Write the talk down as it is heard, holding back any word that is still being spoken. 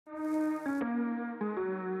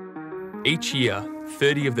Each year,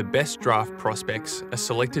 30 of the best draft prospects are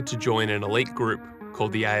selected to join an elite group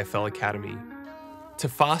called the AFL Academy. To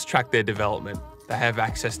fast-track their development, they have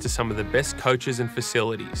access to some of the best coaches and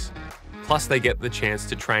facilities. Plus, they get the chance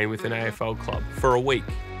to train with an AFL club for a week.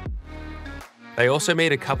 They also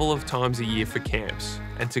meet a couple of times a year for camps,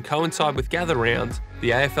 and to coincide with gather rounds,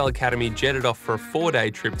 the AFL Academy jetted off for a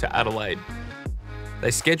 4-day trip to Adelaide. They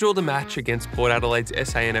scheduled a match against Port Adelaide's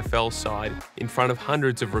SANFL side in front of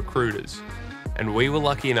hundreds of recruiters, and we were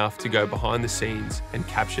lucky enough to go behind the scenes and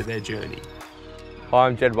capture their journey. Hi,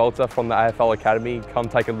 I'm Jed Walter from the AFL Academy. Come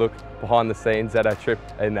take a look behind the scenes at our trip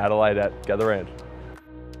in Adelaide at Gather Round.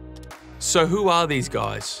 So who are these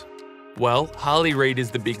guys? Well, Harley Reid is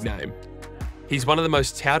the big name. He's one of the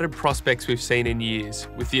most touted prospects we've seen in years,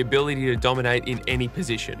 with the ability to dominate in any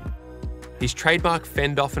position. His trademark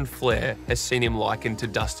fend-off and flair has seen him likened to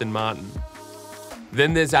Dustin Martin.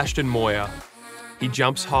 Then there's Ashton Moir. He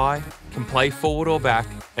jumps high, can play forward or back,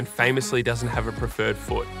 and famously doesn't have a preferred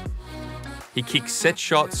foot. He kicks set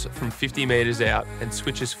shots from 50 metres out and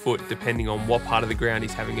switches foot depending on what part of the ground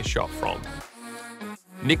he's having a shot from.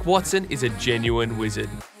 Nick Watson is a genuine wizard.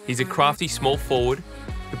 He's a crafty small forward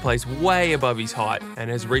who plays way above his height and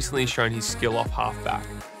has recently shown his skill off halfback.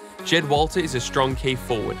 Jed Walter is a strong key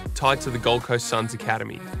forward tied to the Gold Coast Suns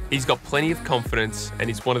Academy. He's got plenty of confidence and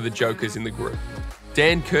is one of the jokers in the group.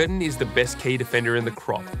 Dan Curtin is the best key defender in the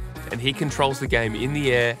crop, and he controls the game in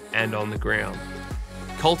the air and on the ground.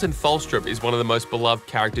 Colton Tholstrup is one of the most beloved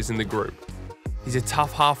characters in the group. He's a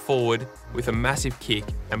tough half forward with a massive kick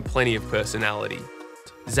and plenty of personality.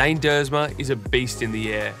 Zane Dersma is a beast in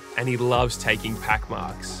the air and he loves taking pack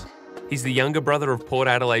marks. He's the younger brother of Port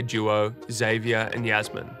Adelaide duo Xavier and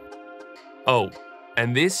Yasmin. Oh,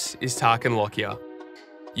 and this is Tarkin Lockyer.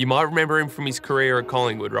 You might remember him from his career at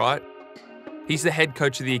Collingwood, right? He's the head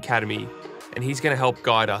coach of the academy and he's going to help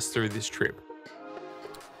guide us through this trip.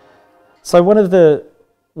 So one of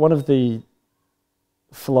the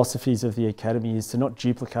philosophies of the academy is to not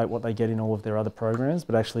duplicate what they get in all of their other programs,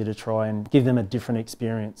 but actually to try and give them a different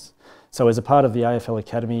experience. So as a part of the AFL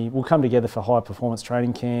Academy, we'll come together for high performance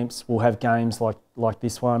training camps, we'll have games like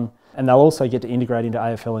this one, and they'll also get to integrate into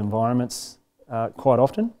AFL environments quite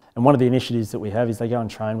often. And one of the initiatives that we have is they go and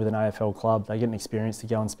train with an AFL club, they get an experience to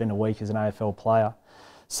go and spend a week as an AFL player.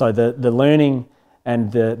 So the learning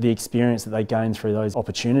and the experience that they gain through those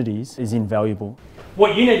opportunities is invaluable.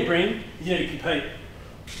 What you need to bring is you need to compete.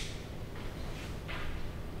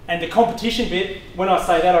 And the competition bit, when I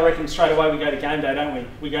say that, I reckon straight away we go to game day, don't we?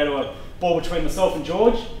 We go to a ball between myself and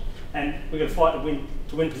George, and we've got to fight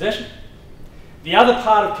to win possession. The other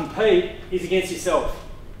part of compete is against yourself.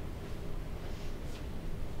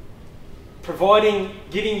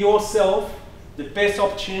 Giving yourself the best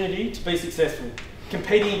opportunity to be successful.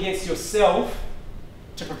 Competing against yourself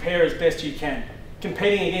to prepare as best you can.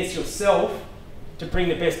 Competing against yourself to bring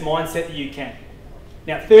the best mindset that you can.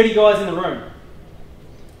 Now, 30 guys in the room.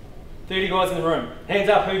 30 guys in the room. Hands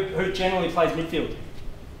up who generally plays midfield.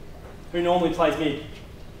 Who normally plays mid.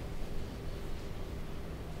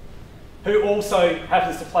 Who also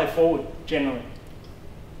happens to play forward, generally.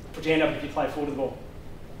 Put your hand up if you play forward of the ball.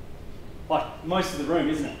 Like most of the room,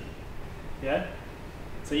 isn't it? Yeah?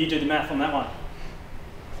 So you do the math on that one.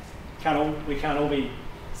 We can't all be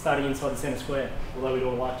starting inside the centre square, although we'd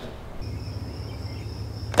all like to.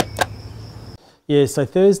 Yeah, so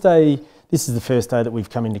Thursday, this is the first day that we've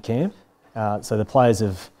come into camp. So the players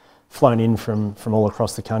have flown in from all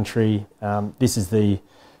across the country. This is the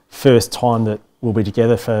first time that we'll be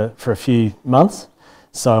together for a few months.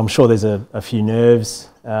 So I'm sure there's a few nerves.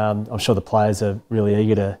 I'm sure the players are really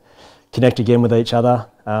eager to connect again with each other.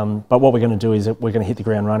 But what we're going to do is we're going to hit the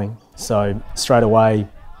ground running. So straight away,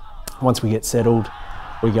 once we get settled,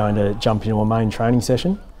 we're going to jump into a main training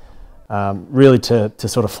session, really to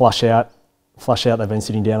sort of flush out. They've been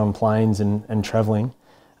sitting down on planes and travelling,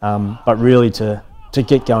 but really to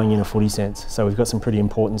get going in a footy sense. So we've got some pretty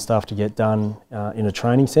important stuff to get done in a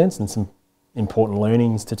training sense and some important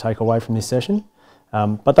learnings to take away from this session.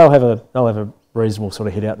 But they'll have a reasonable sort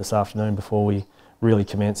of hit out this afternoon before we really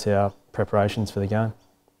commence our preparations for the game.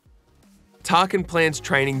 Tarkin plans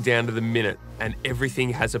training down to the minute and everything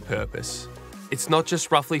has a purpose. It's not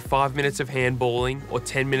just roughly 5 minutes of handballing or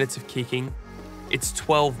 10 minutes of kicking. It's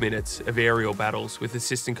 12 minutes of aerial battles with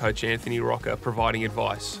assistant coach Anthony Rocker providing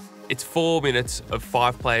advice. It's 4 minutes of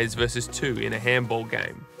 5 players versus 2 in a handball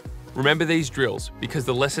game. Remember these drills because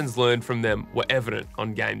the lessons learned from them were evident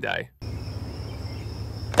on game day.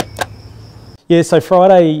 Yeah, so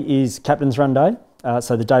Friday is captain's run day.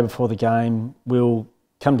 So the day before the game, we'll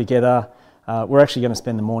come together. We're actually going to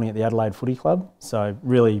spend the morning at the Adelaide Footy Club. So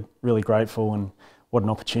really, really grateful, and what an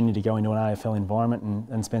opportunity to go into an AFL environment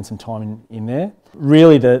and spend some time in there.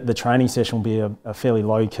 Really the training session will be a fairly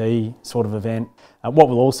low-key sort of event. What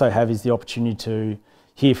we'll also have is the opportunity to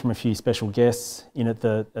hear from a few special guests in at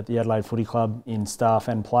the Adelaide Footy Club in staff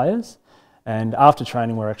and players. And after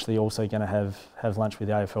training, we're actually also going to have lunch with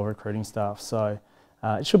the AFL recruiting staff. So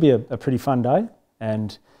it should be a pretty fun day,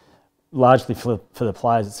 and largely for the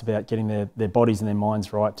players, it's about getting their bodies and their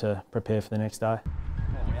minds right to prepare for the next day.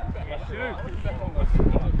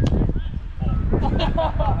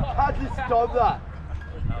 How'd you stop that?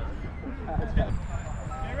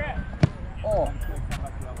 Oh.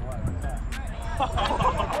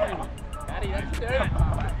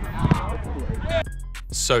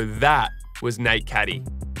 So that was Nate Caddy.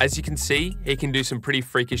 As you can see, he can do some pretty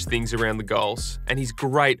freakish things around the goals, and he's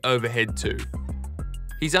great overhead too.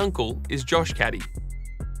 His uncle is Josh Caddy.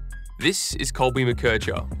 This is Colby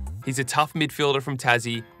McKercher. He's a tough midfielder from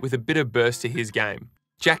Tassie with a bit of burst to his game.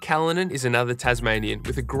 Jack Callanan is another Tasmanian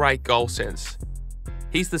with a great goal sense.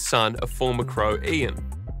 He's the son of former Crow Ian.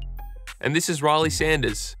 And this is Riley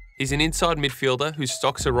Sanders. He's an inside midfielder whose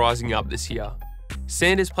stocks are rising up this year.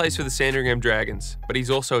 Sanders plays for the Sandringham Dragons, but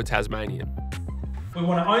he's also a Tasmanian. We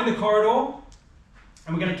want to own the corridor,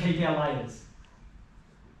 and we're going to keep our layers.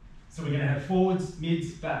 So we're going to have forwards,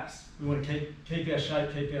 mids, backs. We want to keep our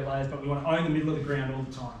shape, keep our layers, but we want to own the middle of the ground all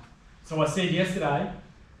the time. So I said yesterday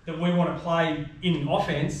that we want to play in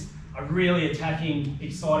offense a really attacking,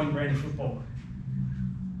 exciting brand of football.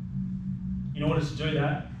 In order to do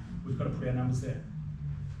that, we've got to put our numbers there.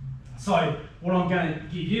 So what I'm going to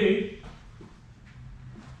give you is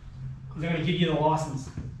I'm going to give you the license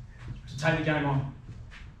to take the game on.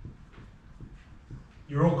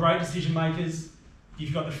 You're all great decision makers.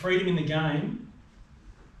 You've got the freedom in the game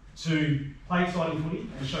to play exciting footy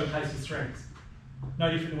and showcase your strengths.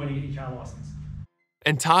 No different than when you get your car licence.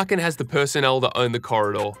 And Tarkin has the personnel to own the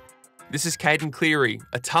corridor. This is Caden Cleary,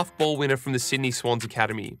 a tough ball winner from the Sydney Swans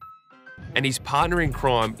Academy. And his partner in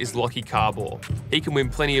crime is Lockie Carbaugh. He can win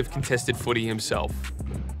plenty of contested footy himself.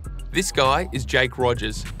 This guy is Jake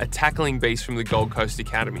Rogers, a tackling beast from the Gold Coast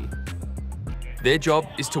Academy. Their job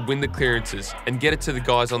is to win the clearances and get it to the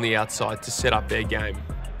guys on the outside to set up their game.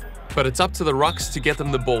 But it's up to the rucks to get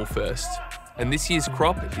them the ball first. And this year's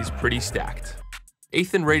crop is pretty stacked.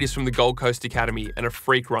 Ethan Reid is from the Gold Coast Academy and a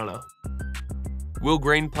freak runner. Will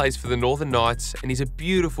Green plays for the Northern Knights and he's a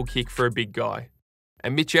beautiful kick for a big guy.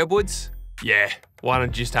 And Mitch Edwards? Yeah, why don't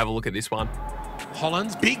you just have a look at this one?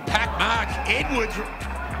 Hollands, big pack mark. Edwards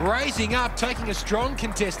raising up, taking a strong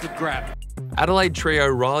contested grab. Adelaide trio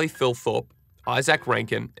Riley Thilthorpe, Isaac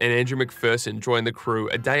Rankin and Andrew McPherson joined the crew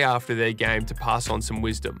a day after their game to pass on some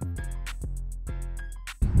wisdom.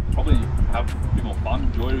 Probably have a bit more fun,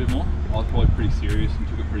 enjoy it a bit more. I was probably pretty serious and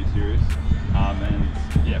took it pretty serious. And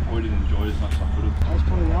yeah, probably didn't enjoy it as much as I could have. I was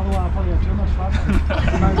probably the other way, I probably had too much fun.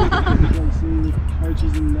 Maybe you see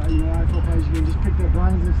coaches and AFL players, you can just pick their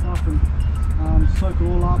brains and stuff and soak it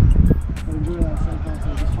all up and enjoy that at the same time, so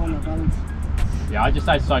just find that balance. Yeah, I just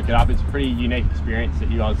say soak it up. It's a pretty unique experience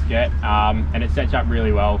that you guys get, and it sets you up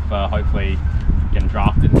really well for hopefully getting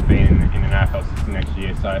drafted and being in an AFL system next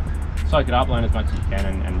year. So soak it up, learn as much as you can,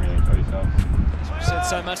 and really enjoy yourselves. Said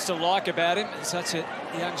so much to like about him at such a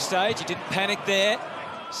young stage. He didn't panic there.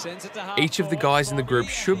 Sends it to half. Each of the guys in the group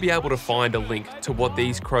should be able to find a link to what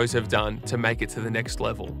these Crows have done to make it to the next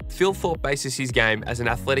level. Thilthorpe bases his game as an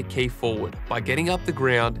athletic key forward by getting up the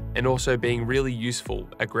ground and also being really useful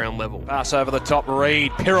at ground level. Pass over the top,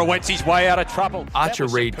 Reid pirouettes his way out of trouble. Archer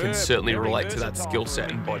Reid can certainly relate to that skill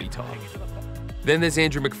set and body type. Then there's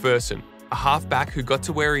Andrew McPherson, a halfback who got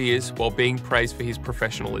to where he is while being praised for his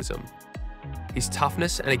professionalism. His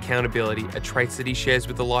toughness and accountability are traits that he shares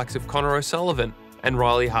with the likes of Connor O'Sullivan and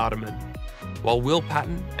Riley Hardiman, while Will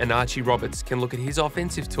Patton and Archie Roberts can look at his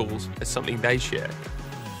offensive tools as something they share.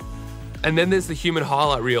 And then there's the human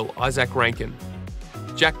highlight reel, Isaac Rankin.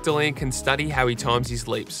 Jack Delan can study how he times his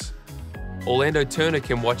leaps. Orlando Turner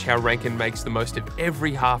can watch how Rankin makes the most of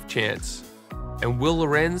every half chance. And Will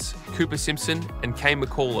Lorenz, Cooper Simpson and Kay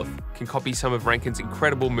McAuliffe can copy some of Rankin's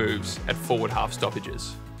incredible moves at forward half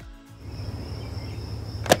stoppages.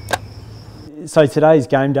 So today's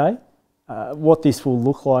game day. What this will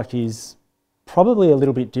look like is probably a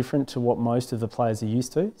little bit different to what most of the players are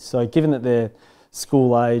used to. So given that they're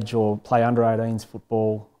school age or play under 18s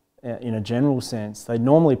football in a general sense, they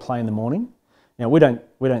normally play in the morning. Now we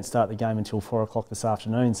don't start the game until 4 o'clock this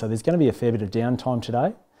afternoon, so there's going to be a fair bit of downtime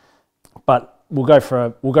today. But we'll go for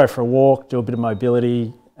a walk, do a bit of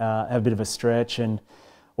mobility, have a bit of a stretch, and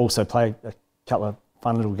also play a couple of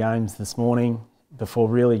fun little games this morning before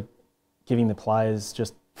really giving the players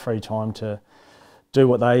just free time to do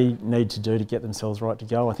what they need to do to get themselves right to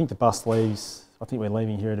go. I think the bus leaves, I think we're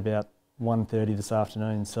leaving here at about 1:30 this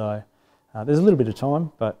afternoon, so there's a little bit of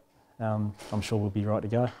time, but I'm sure we'll be right to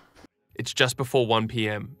go. It's just before 1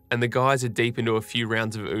 p.m, and the guys are deep into a few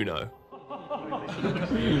rounds of Uno.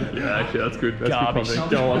 Yeah, actually, that's good. That's Garbage. good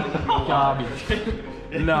content. Go on. Garbage.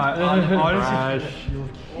 No, honestly,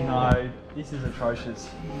 no, this is atrocious.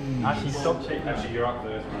 Actually, stop cheating. Actually, you're up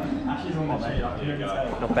first, mate. Actually's on my mate.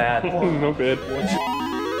 Not bad. Not bad.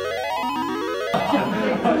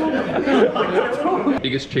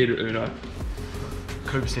 Biggest cheater at Uno?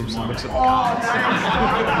 Cooper Simpson looks at the cards.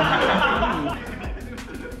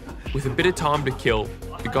 With a bit of time to kill,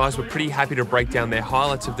 the guys were pretty happy to break down their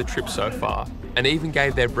highlights of the trip so far, and even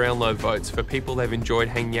gave their Brownlow votes for people they've enjoyed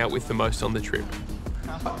hanging out with the most on the trip.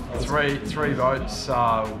 Three votes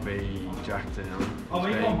will be Jack Down. It's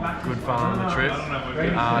been good fun on the trip.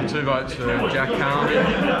 2 votes for Jack Carney.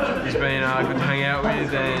 He's been good to hang out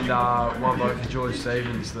with, and 1 vote for George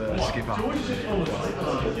Stevens, the skipper.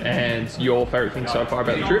 And your favourite thing so far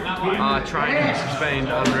about the trip? Training has been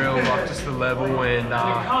unreal, like just the level and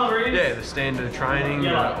yeah, the standard of training.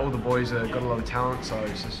 All the boys have got a lot of talent, so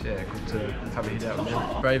it's just good to have a hit out with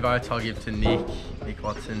them. 3 votes I'll give to Nick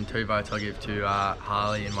Watson, 2 votes I'll give to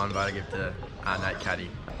Harley, and 1 vote I'll give to Nate Caddy.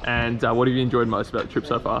 And what have you enjoyed most about the trip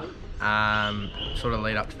so far? Sort of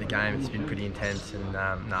lead up to the game, it's been pretty intense, and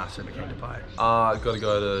super keen to play. Got to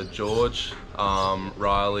go to George,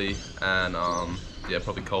 Riley, and yeah,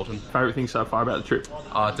 probably Colton. Favourite thing so far about the trip?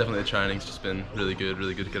 Definitely the training's just been really good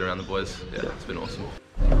to get around the boys. Yeah, it's been awesome.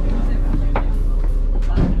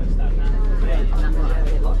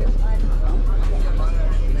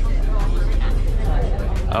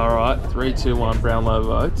 All right, 3, 2, 1 Brownlow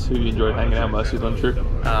votes. Who you enjoyed hanging out most with on the trip?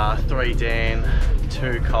 3 Dan,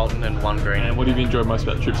 2 Colton, and 1 Green. And what have you enjoyed most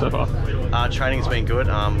about the trip so far? Training's been good.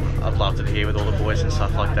 I've loved it here with all the boys and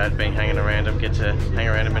stuff like that. Been hanging around them, get to hang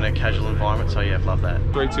around them in a casual environment. So yeah, I've loved that.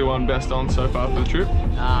 3, 2, 1 best on so far for the trip?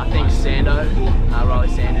 I think Sando, Riley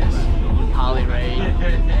Sanders, Harley Reid,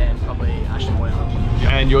 and probably Ashton Moyle.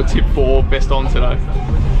 And your tip for best on today?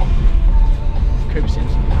 Cooper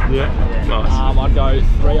Simpson. Yeah, nice. I'd go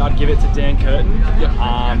 3, I'd give it to Dan Curtin. Yep.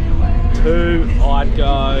 2, I'd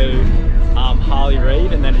go Harley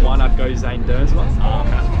Reid, and then 1, I'd go Zane Dernsma.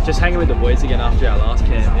 Just hanging with the boys again after our last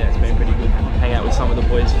camp, yeah, it's been pretty good. Hang out with some of the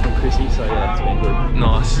boys from Chrissy, so yeah, it's been good.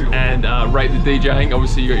 Nice. And rate the DJing,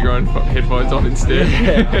 obviously you got your own headphones on instead.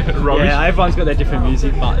 Yeah, everyone's got their different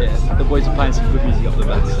music, but yeah, the boys are playing some good music up the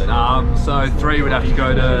back. So 3 would have to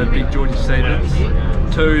go to Big George Stevens,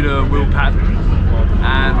 2 to Will Patton,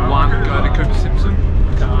 and 1 go to Cooper Simpson.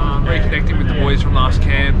 Reconnecting with the boys from last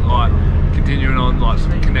camp, continuing on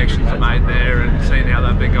some connections I made there and seeing how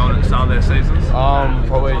they've been going at the start of their seasons.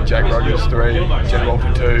 Probably Jack Rogers 3, Jed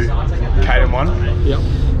Walton 2, Caden 1. Yep.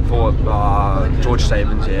 For George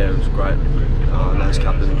Stevens, yeah, it was great. Nice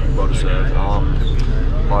captain, well deserved.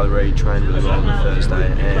 Riley Reid trained really well on the Thursday,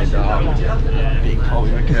 and big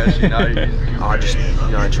Colby McKersh,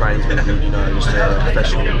 training's been good, just a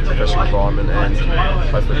professional environment, and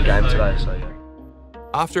hopefully the game today. So yeah.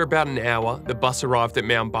 After about an hour, the bus arrived at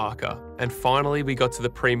Mount Barker, and finally we got to the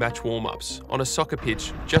pre-match warm-ups on a soccer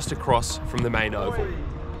pitch just across from the main oval.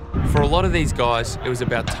 For a lot of these guys, it was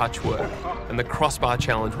about touch work, and the crossbar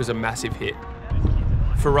challenge was a massive hit.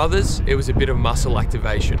 For others, it was a bit of muscle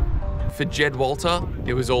activation. For Jed Walter,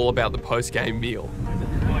 it was all about the post-game meal.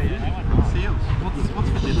 What's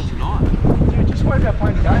for dinner tonight? Just worry about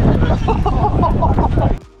playing the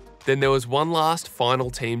game. Then there was one last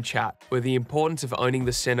final team chat where the importance of owning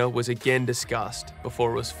the centre was again discussed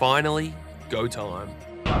before it was finally go time.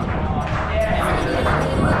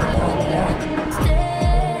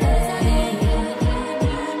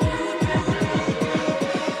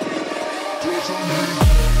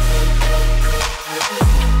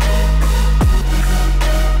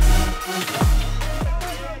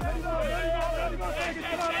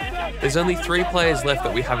 There's only 3 players left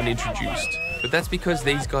that we haven't introduced, but that's because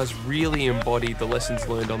these guys really embodied the lessons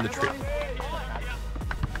learned on the trip.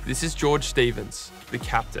 This is George Stevens, the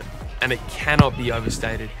captain, and it cannot be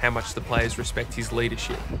overstated how much the players respect his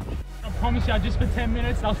leadership. I promise you, just for 10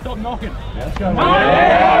 minutes, I'll stop knocking. Let's go.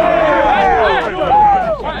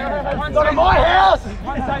 Not in my house!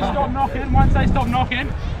 Once they stop knocking,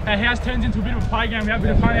 our house turns into a bit of a playground. We have a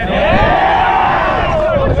bit of fun out here.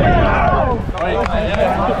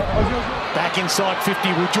 Back inside 50,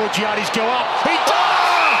 will Georgiades go up? He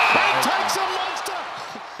does! He takes a monster!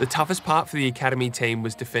 The toughest part for the Academy team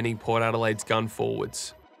was defending Port Adelaide's gun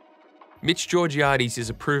forwards. Mitch Georgiades is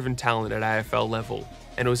a proven talent at AFL level,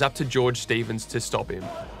 and it was up to George Stevens to stop him.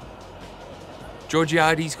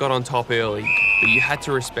 Georgiades got on top early, but you had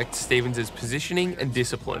to respect Stevens' positioning and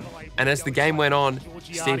discipline. And as the game went on,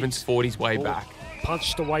 Stevens fought his way back.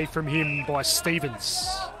 Punched away from him by Stevens.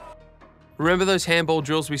 Remember those handball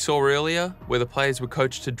drills we saw earlier, where the players were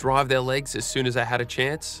coached to drive their legs as soon as they had a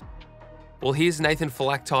chance? Well, here's Nathan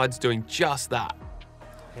Phylactides doing just that.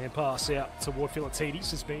 Hand pass out toward Philatides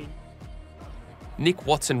has been. Nick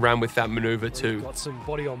Watson ran with that manoeuvre too. Got some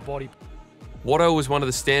body on body. Watto was one of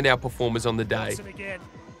the standout performers on the day.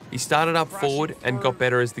 He started up forward and got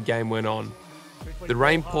better as the game went on. The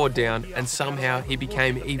rain poured down and somehow he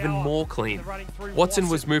became even more clean. Watson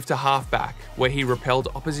was moved to halfback, where he repelled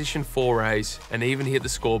opposition forays and even hit the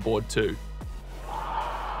scoreboard too.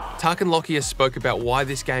 Tarkin Lockyer spoke about why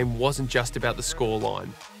this game wasn't just about the scoreline,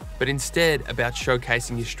 but instead about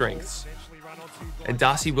showcasing his strengths. And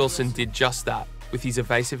Darcy Wilson did just that with his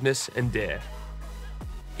evasiveness and dare.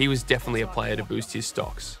 He was definitely a player to boost his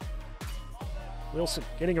stocks. Wilson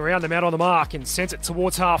getting around them out on the mark and sends it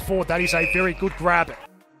towards half forward. That is a very good grab.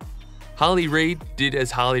 Harley Reid did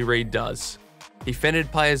as Harley Reid does. He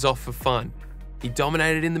fended players off for fun. He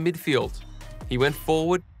dominated in the midfield. He went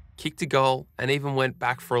forward, kicked a goal, and even went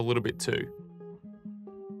back for a little bit too.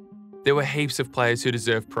 There were heaps of players who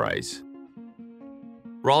deserved praise.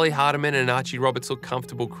 Riley Hardiman and Archie Roberts looked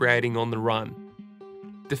comfortable creating on the run.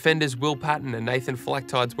 Defenders Will Patton and Nathan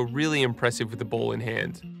Phylactides were really impressive with the ball in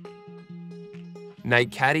hand.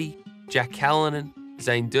 Nate Caddy, Jack Callanan,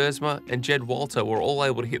 Zane Dersma and Jed Walter were all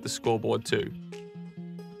able to hit the scoreboard too.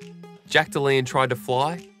 Jack DeLeon tried to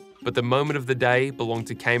fly, but the moment of the day belonged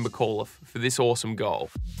to Kane McAuliffe for this awesome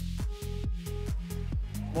goal.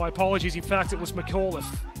 My apologies, in fact it was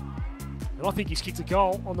McAuliffe. And I think he's kicked a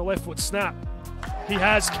goal on the left foot snap. He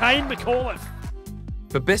has, Kane McAuliffe.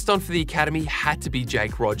 But best on for the Academy had to be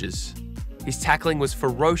Jake Rogers. His tackling was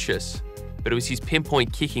ferocious, but it was his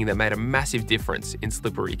pinpoint kicking that made a massive difference in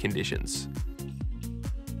slippery conditions.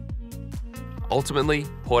 Ultimately,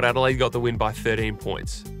 Port Adelaide got the win by 13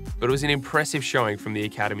 points, but it was an impressive showing from the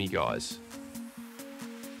Academy guys.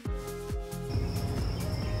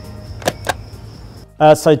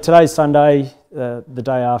 So today's Sunday, the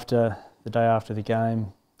day after the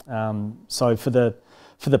game. So for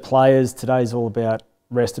the players, today's all about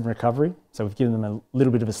rest and recovery. So we've given them a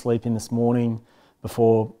little bit of a sleep in this morning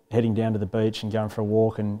before heading down to the beach and going for a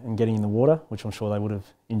walk and getting in the water, which I'm sure they would have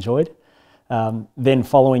enjoyed. Then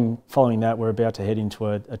following that, we're about to head into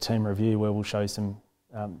a team review where we'll show some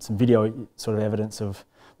video sort of evidence of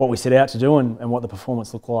what we set out to do and what the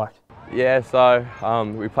performance looked like. Yeah, so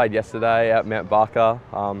we played yesterday at Mount Barker.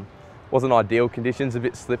 Wasn't ideal conditions, a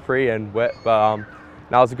bit slippery and wet, but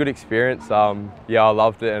no, it was a good experience. Yeah, I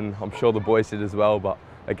loved it, and I'm sure the boys did as well, but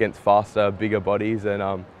against faster, bigger bodies,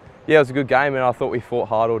 and yeah, it was a good game, and I thought we fought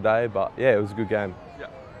hard all day, but yeah, it was a good game. Yeah.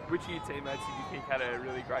 Which of your teammates did you think had a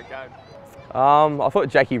really great game? I thought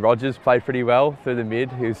Jackie Rogers played pretty well through the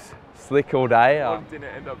mid. He was slick all day. What did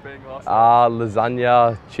it end up being last night?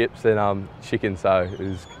 Lasagna, chips, and chicken, so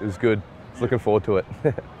it was good. Looking forward to it.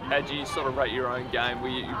 How do you sort of rate your own game? Were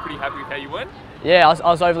you pretty happy with how you went? Yeah, I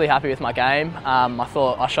was overly happy with my game. I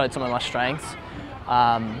thought I showed some of my strengths.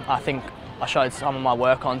 I think I showed some of my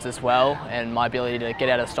work-ons as well, and my ability to get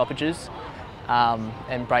out of stoppages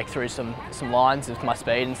and break through some lines with my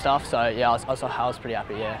speed and stuff. So yeah, I was pretty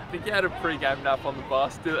happy, yeah. I think you had a pre-game nap on the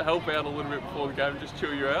bus. Did it help out a little bit before the game, just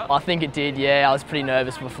chill you out? I think it did, yeah. I was pretty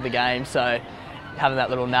nervous before the game, so having that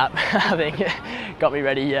little nap, I think, got me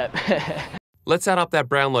ready, yeah. Let's add up that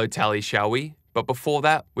Brownlow tally, shall we? But before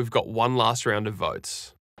that, we've got one last round of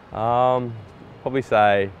votes. Probably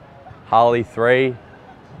say Harley 3,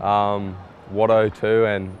 Watto 2,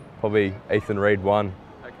 and probably Ethan Reid 1.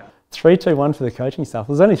 3-2-1 for the coaching staff.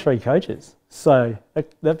 There's only 3 coaches, so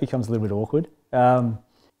that becomes a little bit awkward.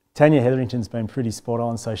 Tanya Hetherington's been pretty spot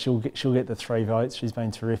on, so she'll get the 3 votes. She's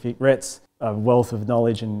been terrific. Rhett's a wealth of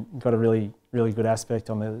knowledge and got a really good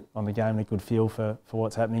aspect on the game and a good feel for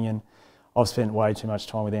what's happening. And I've spent way too much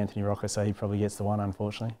time with Anthony Rocker, so he probably gets the 1,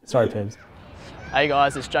 unfortunately. Sorry, Pebs. Hey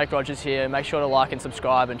guys, it's Jake Rogers here. Make sure to like and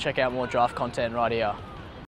subscribe and check out more draft content right here.